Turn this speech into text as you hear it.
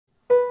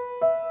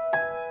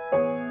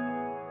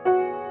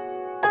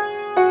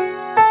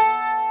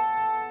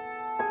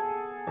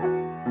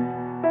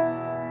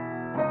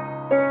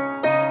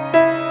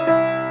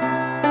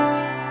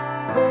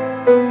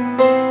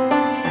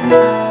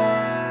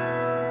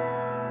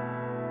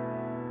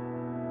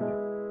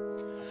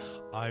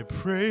I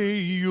pray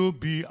you'll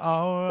be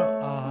our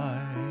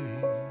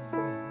eyes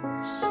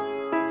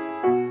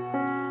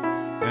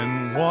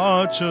and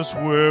watch us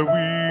where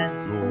we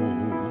go,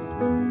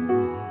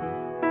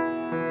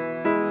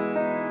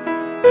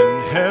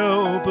 and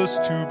help us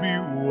to be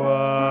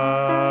wise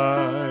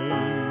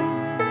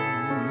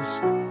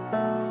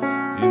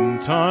in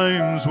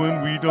times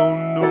when we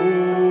don't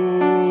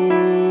know.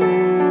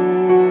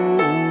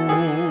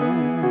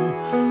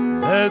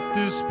 Let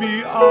this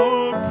be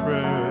our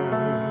prayer.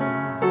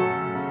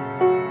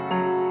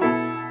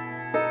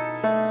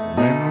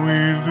 When we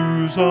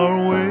lose our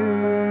way,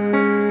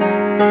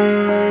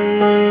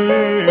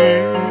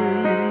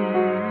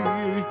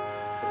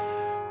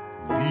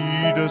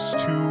 lead us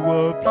to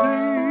a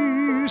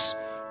place,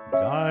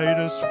 guide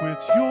us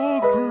with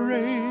your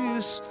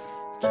grace,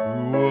 to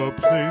a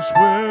place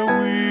where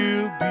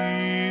we'll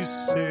be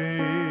safe.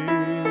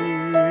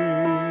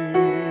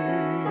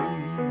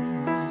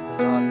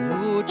 La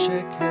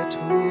luce che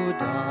tu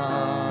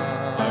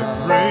dai, I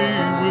pray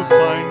we'll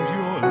find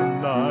your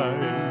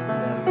light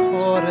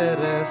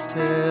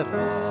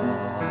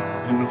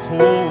and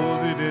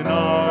hold it in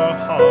our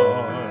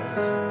heart.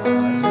 A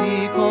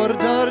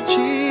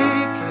ricordarci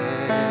che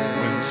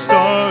when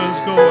stars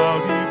go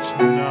out each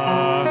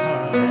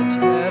night,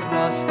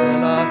 l'eterna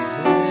stella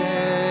sei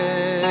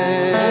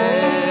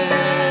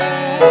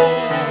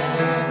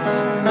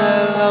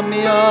nella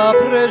mia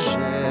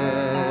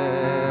preghiera.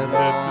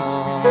 Let this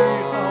be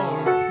our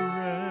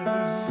prayer.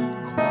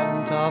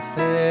 Quanta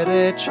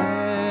fede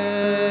c'è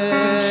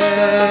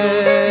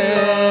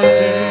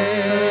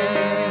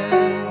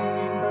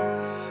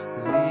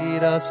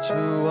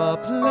to a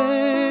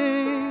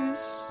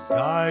place,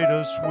 guide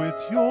us with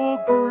your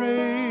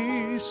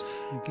grace,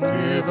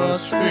 give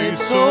us faith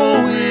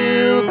so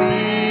we'll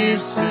be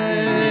saved.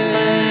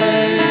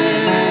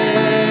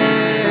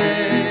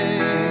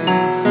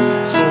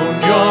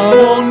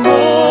 Sogniamo un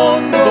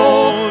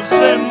mondo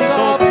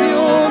senza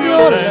più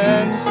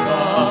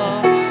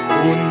violenza,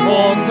 un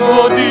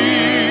mondo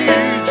di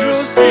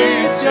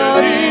giustizia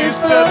e di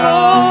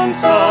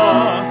speranza.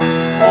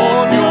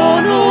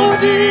 Ognuno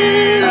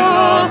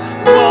dia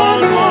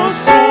mano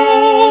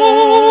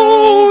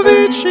su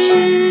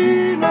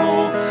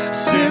vicino,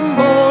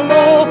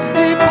 simbolo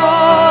di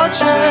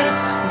pace,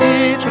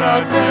 di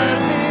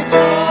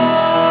fraternità.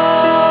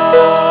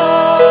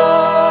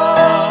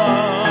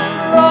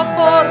 La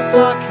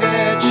forza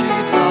che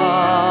ci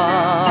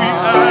dà, we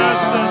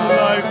ask that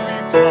life be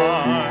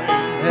kind,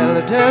 e il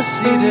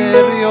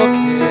desiderio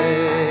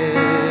che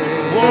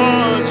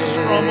watches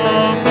from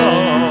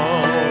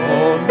above,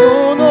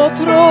 ognuno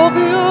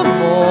trovi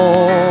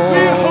amore.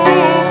 we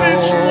hope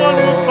each one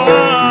will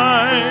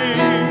find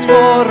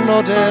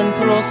intorno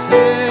dentro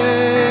sé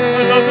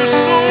another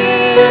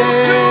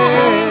soul to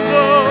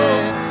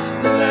love.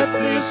 Let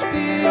this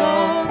be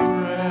our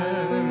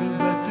prayer,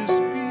 let this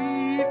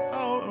be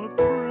our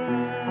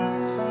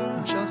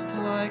prayer. just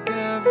like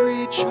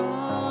every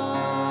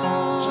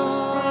child,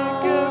 Just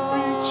like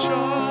every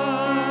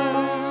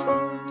child,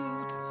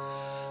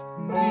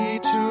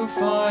 need to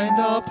find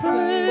a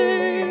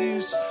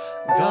place,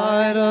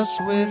 guide us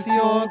with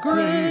your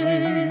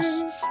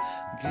grace,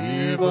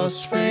 give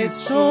us faith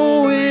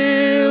so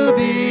we'll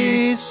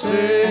be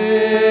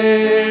saved.